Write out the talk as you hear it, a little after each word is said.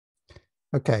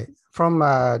Okay, from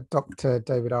Dr.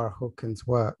 David R Hawkins'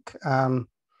 work.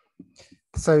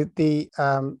 So to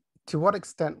what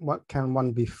extent what can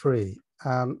one be free?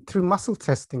 Through muscle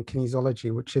testing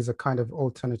kinesiology, which is a kind of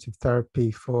alternative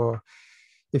therapy for,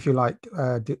 if you like,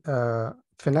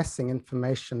 finessing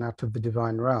information out of the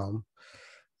divine realm.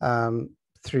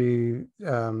 Through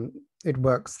it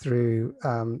works through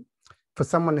for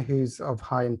someone who's of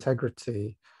high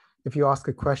integrity. If you ask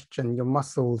a question, your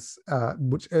muscles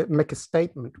which make a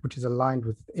statement which is aligned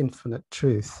with infinite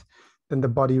truth, then the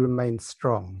body remains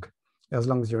strong as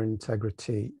long as you're in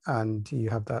integrity and you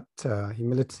have that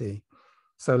humility.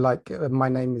 So like, my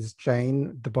name is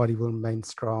Jane, the body will remain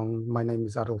strong. My name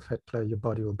is Adolf Hitler, your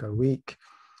body will go weak.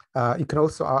 You can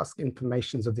also ask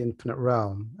informations of the infinite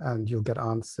realm and you'll get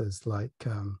answers like,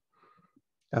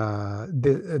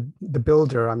 the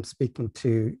builder I'm speaking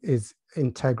to is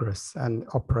integrous and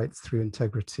operates through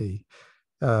integrity.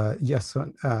 Yes,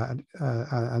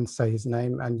 and say his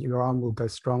name, and your arm will go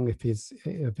strong if he's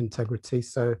of integrity.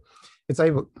 So it's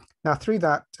able, now through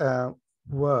that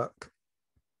work,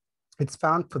 it's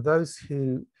found for those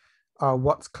who are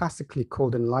what's classically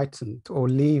called enlightened or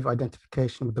leave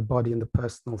identification with the body and the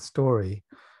personal story,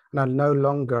 and are no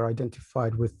longer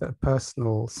identified with the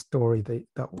personal story that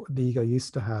the ego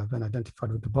used to have and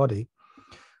identified with the body.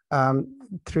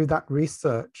 Through that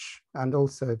research and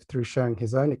also through sharing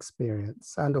his own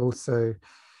experience and also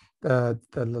the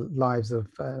lives of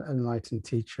enlightened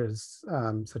teachers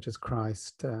such as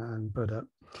Christ and Buddha,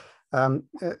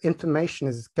 information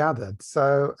is gathered.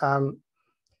 So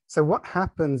what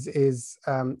happens is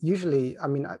usually, I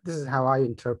mean, this is how I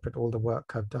interpret all the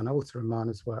work I've done, also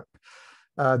Ramana's work.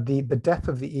 The death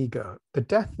of the ego, the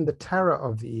death and the terror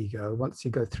of the ego. Once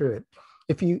you go through it,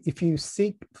 if you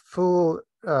seek full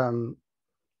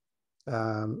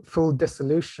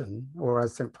dissolution, or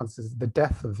as St. Francis, the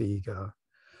death of the ego,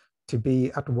 to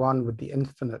be at one with the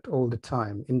infinite all the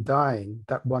time. In dying,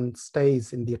 that one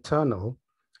stays in the eternal,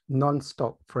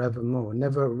 non-stop, forevermore,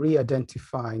 never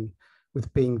re-identifying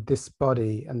with being this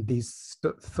body and these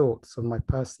thoughts of my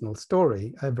personal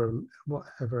story ever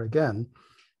again.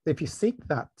 If you seek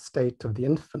that state of the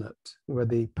infinite, where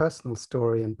the personal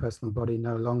story and personal body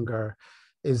no longer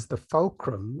is the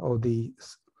fulcrum or the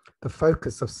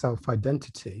focus of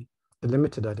self-identity, the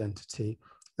limited identity,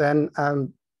 then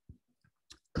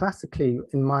classically,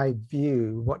 in my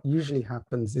view, what usually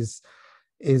happens is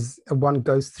one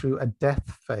goes through a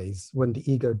death phase when the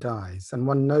ego dies, and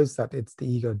one knows that it's the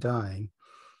ego dying.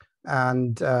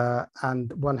 And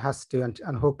one has to,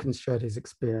 and Hawkins shared his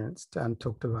experience and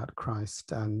talked about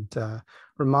Christ, and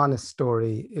Ramana's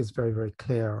story is very, very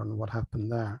clear on what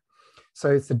happened there. So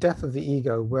it's the death of the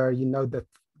ego, where you know that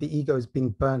the ego is being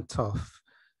burnt off,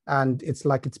 and it's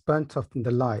like it's burnt off in the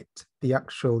light, the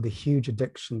huge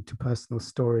addiction to personal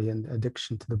story and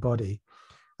addiction to the body,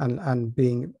 and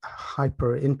being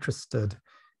hyper interested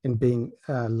in being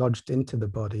lodged into the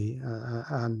body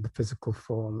and the physical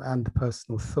form and the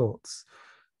personal thoughts,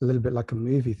 a little bit like a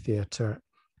movie theater.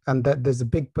 And that there's a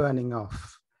big burning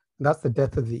off. And that's the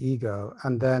death of the ego.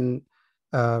 And then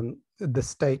the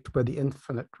state where the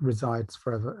infinite resides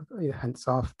forever, hence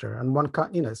after. And one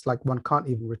can't, it's like one can't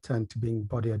even return to being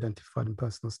body identified and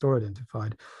personal story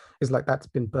identified. It's like that's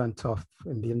been burnt off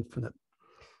in the infinite.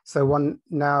 So one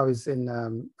now is in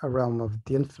a realm of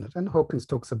the infinite. And Hawkins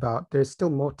talks about there's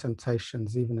still more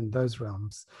temptations even in those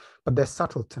realms, but they're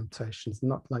subtle temptations,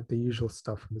 not like the usual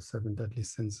stuff of the seven deadly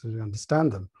sins as we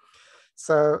understand them.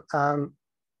 So now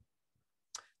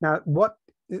what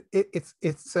I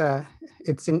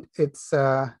think it's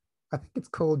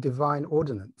called divine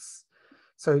ordinance.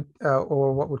 So,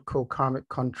 or what would call karmic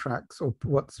contracts, or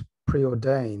what's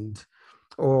preordained,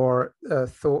 or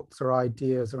thoughts or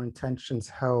ideas or intentions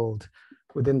held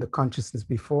within the consciousness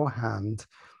beforehand,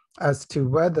 as to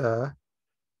whether,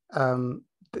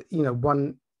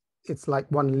 it's like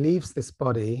one leaves this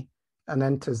body and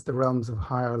enters the realms of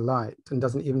higher light and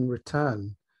doesn't even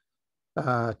return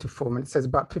to form. And it says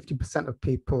about 50% of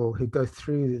people who go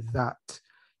through that,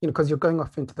 because you're going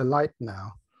off into the light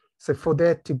now. So for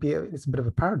there to be, it's a bit of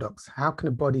a paradox. How can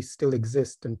a body still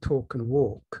exist and talk and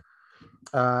walk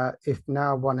if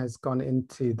now one has gone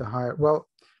into the higher? Well,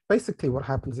 basically what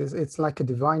happens is it's like a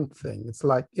divine thing. It's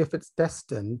like if it's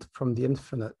destined from the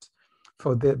infinite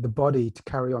for the body to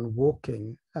carry on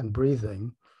walking and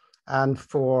breathing, and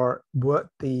for what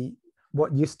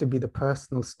used to be the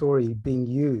personal story being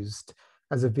used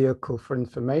as a vehicle for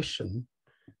information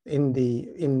in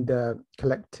the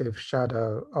collective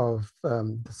shadow of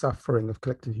the suffering of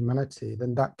collective humanity,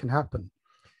 then that can happen.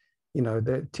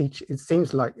 It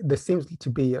seems like there seems to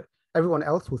be everyone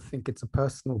else will think it's a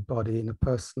personal body and a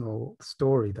personal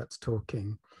story that's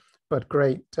talking, but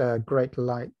great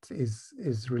light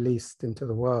is released into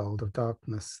the world of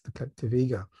darkness, the collective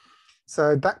ego.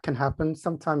 So that can happen.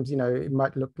 Sometimes, it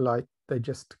might look like they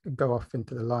just go off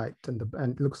into the light and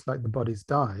it looks like the body's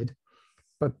died,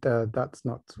 but that's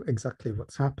not exactly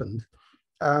what's happened.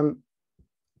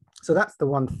 So that's the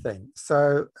one thing.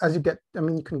 So as you get,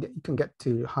 you can get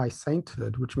to high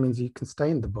sainthood, which means you can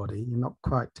stay in the body. You're not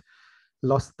quite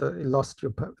lost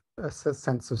your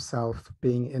sense of self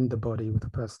being in the body with a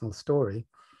personal story.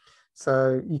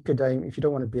 So you could aim, if you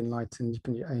don't want to be enlightened, you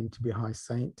can aim to be a high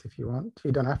saint if you want.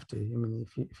 You don't have to.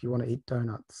 If you want to eat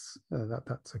donuts,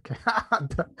 that's okay.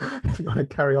 If you want to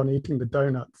carry on eating the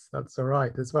donuts, that's all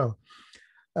right as well.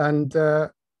 And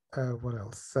what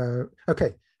else? So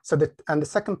okay. So the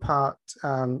second part,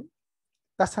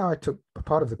 that's how I took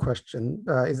part of the question.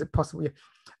 Is it possible?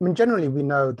 Generally we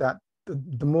know that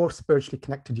the more spiritually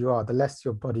connected you are, the less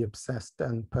you're body obsessed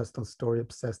and personal story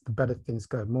obsessed, the better things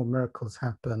go, more miracles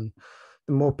happen,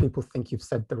 the more people think you've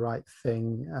said the right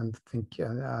thing and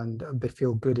they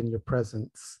feel good in your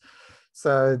presence.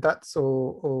 So that's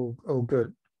all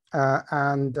good.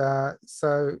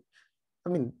 So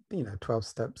 12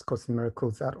 steps, Course in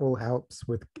Miracles, that all helps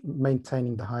with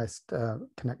maintaining the highest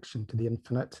connection to the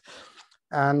infinite.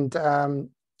 And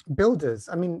builders,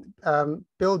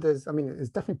 builders, is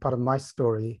definitely part of my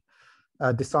story.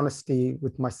 Dishonesty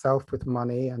with myself, with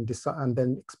money, and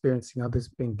then experiencing others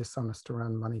being dishonest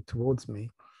around money towards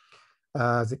me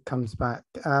as it comes back.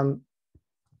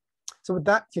 So with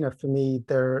that, for me,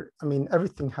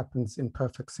 everything happens in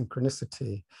perfect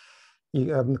synchronicity.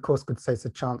 The Course could say it's a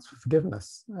chance for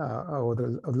forgiveness, or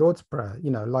the Lord's Prayer.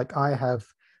 Like I have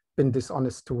been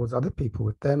dishonest towards other people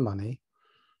with their money,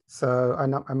 so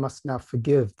I must now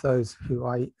forgive those who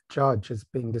I judge as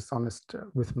being dishonest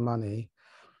with money.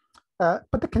 But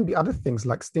there can be other things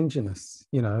like stinginess.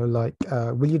 Like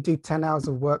will you do 10 hours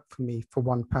of work for me for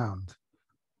 £1?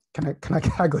 Can I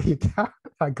haggle you down?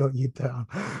 Haggle you down.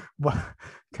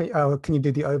 Can you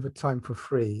do the overtime for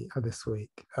free this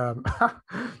week? So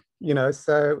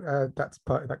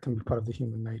that can be part of the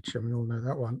human nature. We all know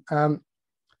that one.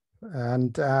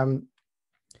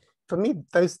 For me,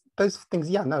 those things,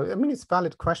 it's a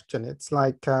valid question. It's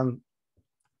like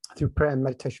through prayer and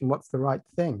meditation, what's the right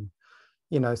thing?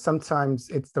 Sometimes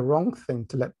it's the wrong thing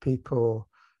to let people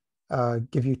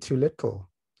give you too little.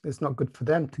 It's not good for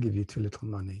them to give you too little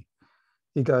money.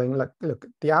 You're going, look,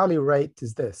 the hourly rate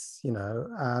is this,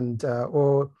 and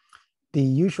or the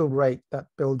usual rate that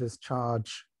builders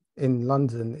charge in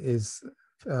London is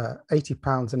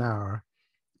 £80 an hour.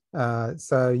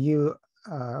 So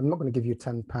I'm not going to give you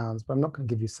 £10, but I'm not going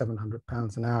to give you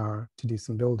 £700 an hour to do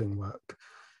some building work.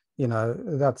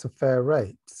 That's a fair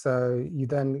rate. So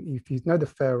if you know the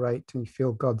fair rate and you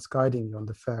feel God's guiding you on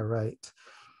the fair rate,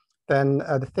 then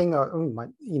the thing,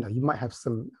 you might have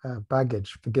some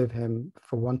baggage. Forgive him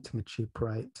for wanting a cheap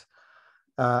rate.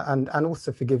 And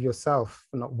also forgive yourself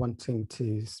for not wanting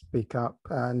to speak up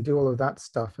and do all of that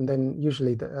stuff. And then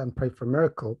usually pray for a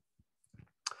miracle.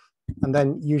 And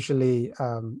then usually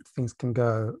things can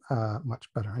go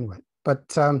much better anyway.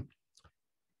 But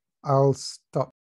I'll stop